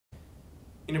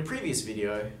In a previous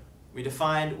video, we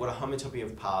defined what a homotopy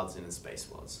of paths in a space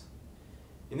was.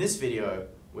 In this video,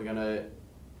 we're going to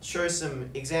show some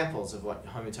examples of what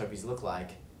homotopies look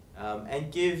like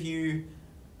and give you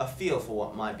a feel for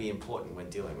what might be important when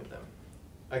dealing with them.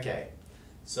 Okay,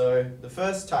 so the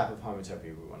first type of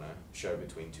homotopy we want to show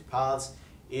between two paths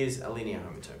is a linear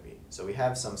homotopy. So we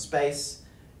have some space,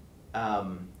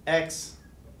 X,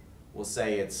 we'll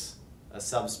say it's a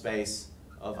subspace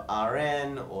of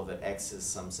Rn, or that X is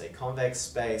some, say, convex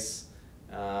space,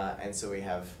 and so we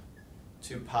have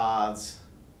two paths,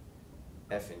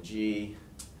 F and G,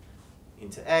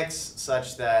 into X,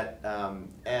 such that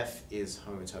F is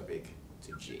homotopic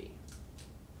to G.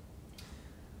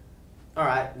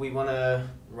 Alright, we want to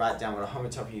write down what a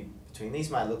homotopy between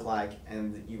these might look like,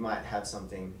 and you might have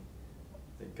something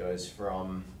that goes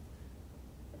from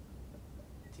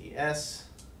ds,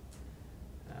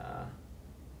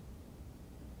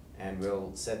 and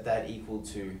we'll set that equal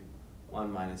to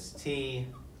 1 minus t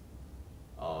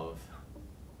of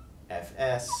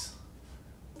fs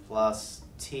plus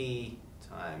t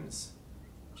times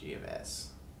g of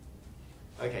s.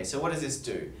 Okay, so what does this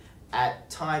do? At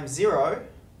time 0,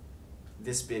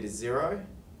 this bit is 0,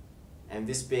 and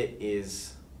this bit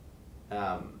is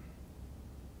f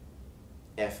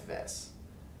of s.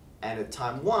 And at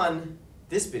time 1,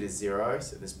 this bit is 0,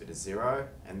 so this bit is 0,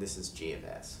 and this is g of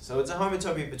s. So it's a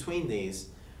homotopy between these,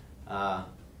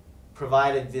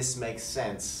 provided this makes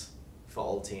sense for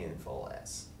all t and for all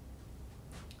s.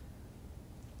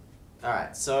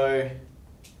 Alright, so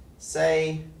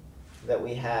say that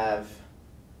we have,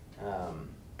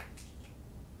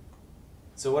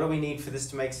 so what do we need for this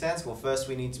to make sense? Well, first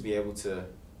we need to be able to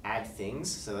add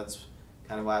things, so that's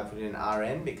kind of why I put it in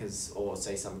Rn, because, or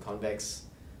say some convex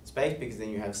space, because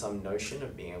then you have some notion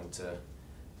of being able to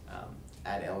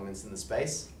add elements in the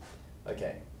space.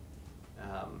 Okay,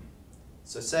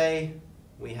 so say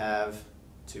we have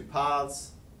two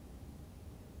paths.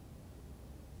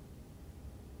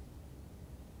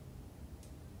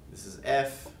 This is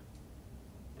F,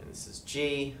 and this is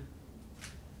G.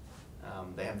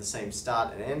 They have the same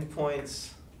start and end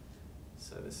points.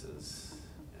 So this is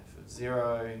F of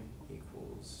 0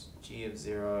 equals G of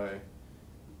 0,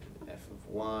 and F of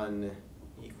 1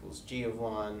 equals G of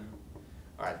 1.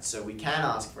 Alright, so we can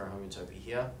ask for a homotopy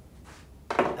here.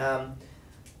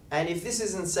 And if this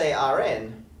isn't, say,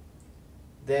 Rn,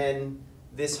 then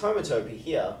this homotopy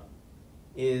here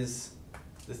is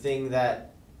the thing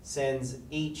that sends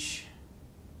each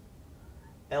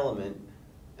element,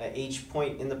 each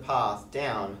point in the path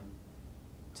down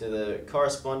to the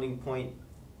corresponding point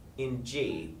in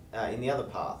G, in the other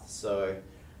path. So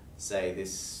say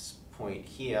this point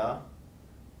here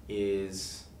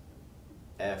is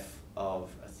f of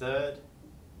a third. It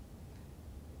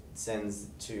sends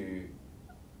to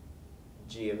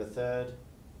G of a third.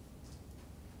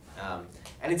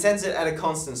 And it sends it at a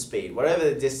constant speed. Whatever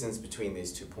the distance between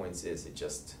these 2 points is, it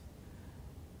just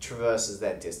traverses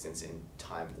that distance in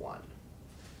time 1.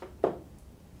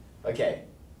 Okay,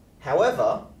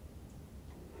 however,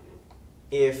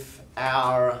 if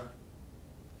our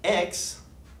x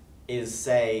is,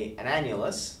 say, an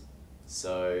annulus,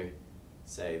 so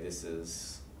say this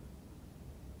is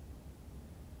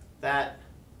that,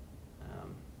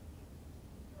 and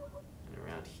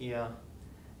around here,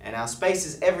 and our space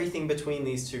is everything between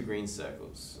these two green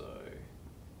circles, so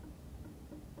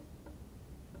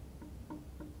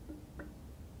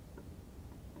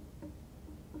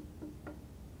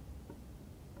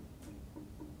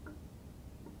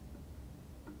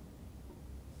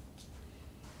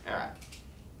alright.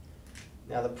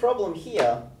 Now the problem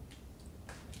here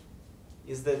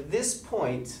is that this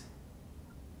point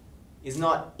is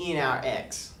not in our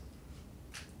x.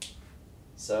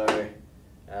 So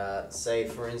say,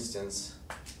 for instance,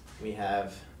 we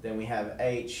have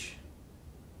h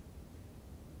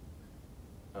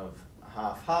of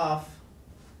half half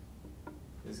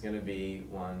is going to be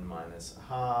 1 minus a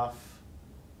half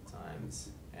times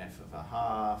f of a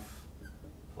half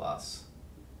plus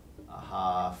a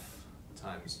half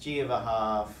times g of a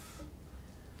half.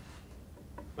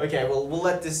 Okay, well, we'll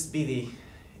let this be the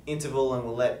interval, and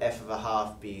we'll let f of a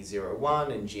half be 0,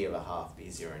 1, and g of a half be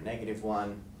 0, negative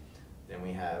 1. Then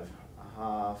we have a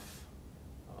half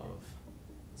of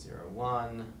 0,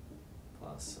 1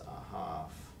 plus a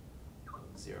half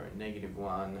of 0, negative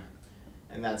 1,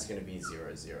 and that's going to be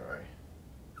 0, 0,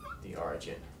 the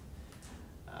origin.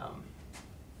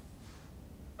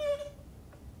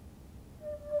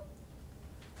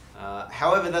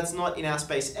 However, that's not in our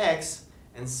space X,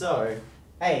 and so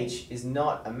H is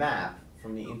not a map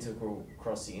from the integral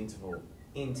across the interval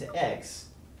into X,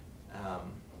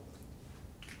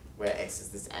 where x is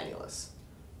this annulus.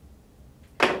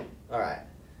 Alright.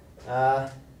 Now,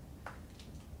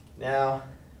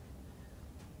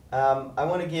 I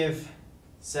want to give,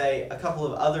 say, a couple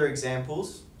of other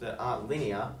examples that aren't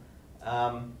linear.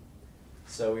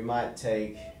 So we might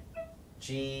take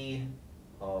g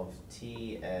of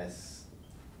ts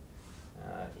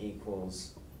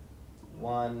equals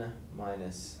 1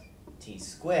 minus t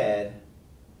squared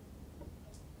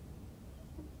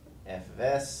f of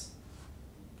s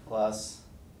plus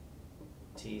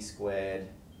t squared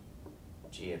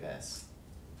g of s.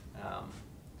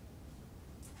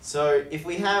 So if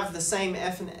we have the same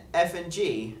f and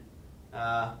g,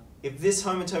 if this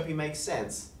homotopy makes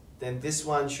sense, then this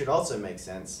one should also make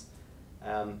sense.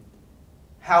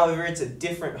 However, it's a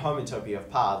different homotopy of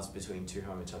paths between two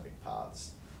homotopic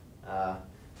paths.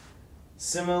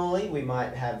 Similarly, we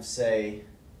might have, say,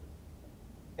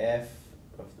 f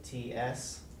of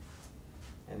ts,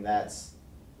 and that's,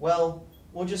 well,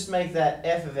 we'll just make that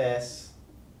f of s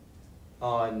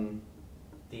on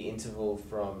the interval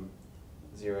from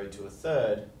 0 to a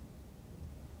third.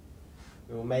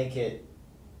 We will make it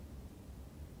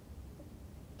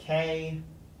k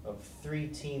of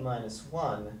 3t minus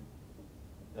 1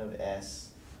 of s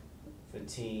for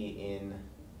t in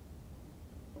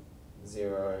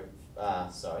a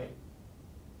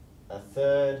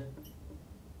third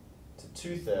to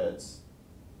 2/3,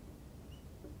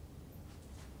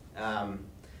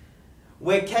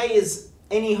 where k is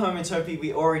any homotopy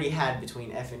we already had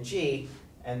between f and g,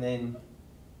 and then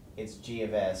it's g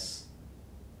of s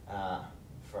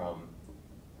from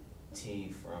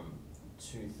t from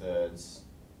 2/3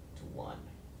 to 1.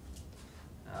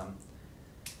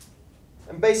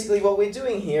 And basically what we're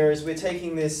doing here is we're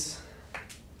taking this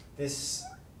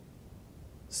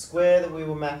square that we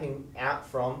were mapping out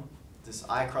from, this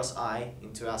I cross I,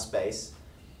 into our space,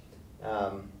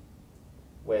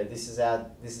 where this is our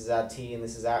t and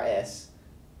this is our s,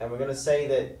 and we're going to say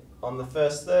that on the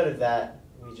first third of that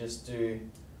we just do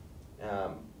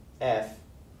f,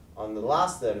 on the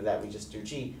last third of that we just do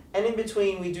g, and in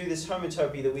between we do this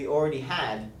homotopy that we already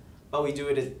had, but we do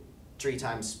it at 3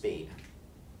 times speed.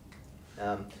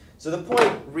 So the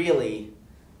point really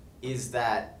is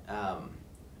that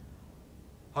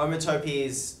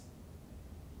homotopies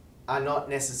are not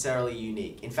necessarily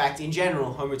unique. In fact, in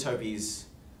general, homotopies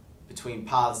between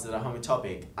paths that are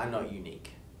homotopic are not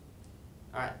unique.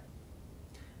 Alright.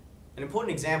 An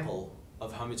important example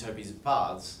of homotopies of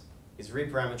paths is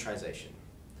reparametrization.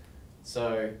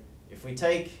 So if we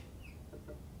take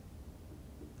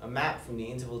a map from the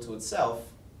interval to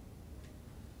itself,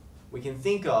 we can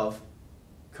think of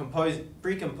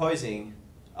precomposing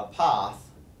a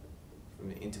path from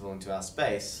the interval into our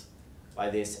space by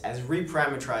this as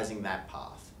reparametrizing that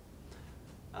path.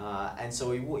 And so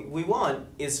we want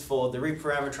is for the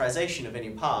reparametrization of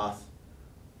any path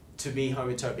to be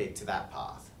homotopic to that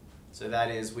path. So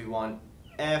that is, we want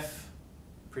f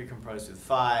precomposed with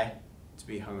phi to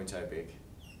be homotopic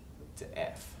to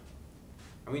f.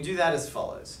 And we do that as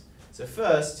follows. So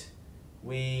first,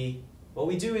 what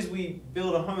we do is we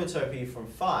build a homotopy from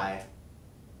phi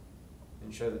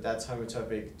and show that that's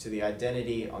homotopic to the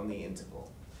identity on the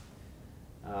interval.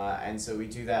 And so we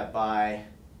do that by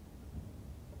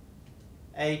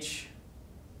h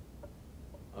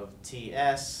of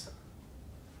ts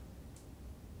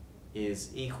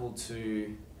is equal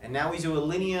to, and now we do a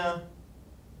linear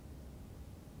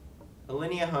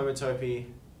homotopy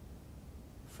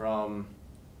from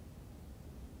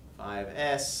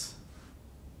 5s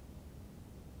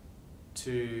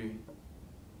to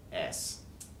s.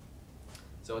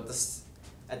 So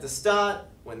at the start,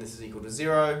 when this is equal to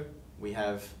 0, we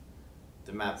have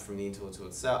the map from the interval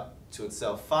to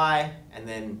itself phi, and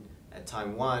then at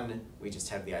time 1, we just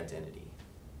have the identity.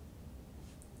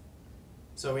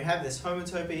 So we have this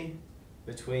homotopy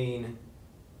between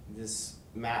this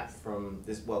map from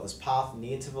this path in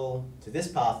the interval to this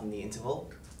path in the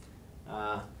interval.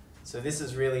 So this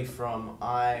is really from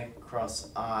I cross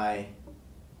I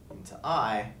into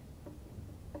I.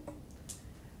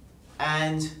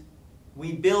 And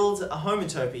we build a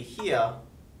homotopy here,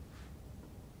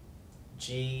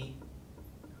 G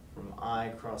from I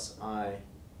cross I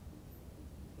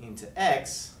into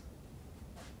X,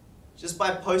 just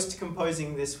by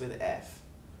post-composing this with F.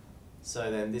 So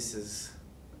then this is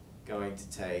going to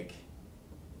take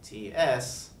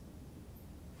TS,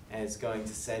 and it's going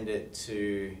to send it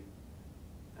to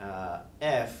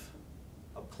F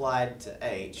applied to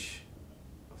H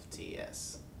of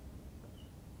TS.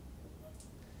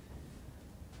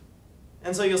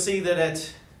 And so you'll see that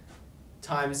at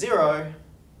time 0,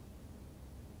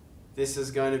 this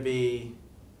is going to be,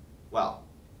 well,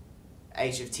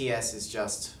 h of ts is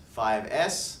just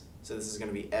 5s, so this is going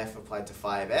to be f applied to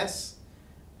 5s.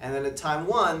 And then at time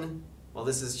 1, well,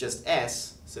 this is just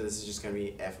s, so this is just going to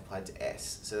be f applied to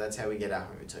s. So that's how we get our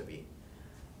homotopy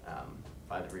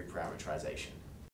by the reparameterization.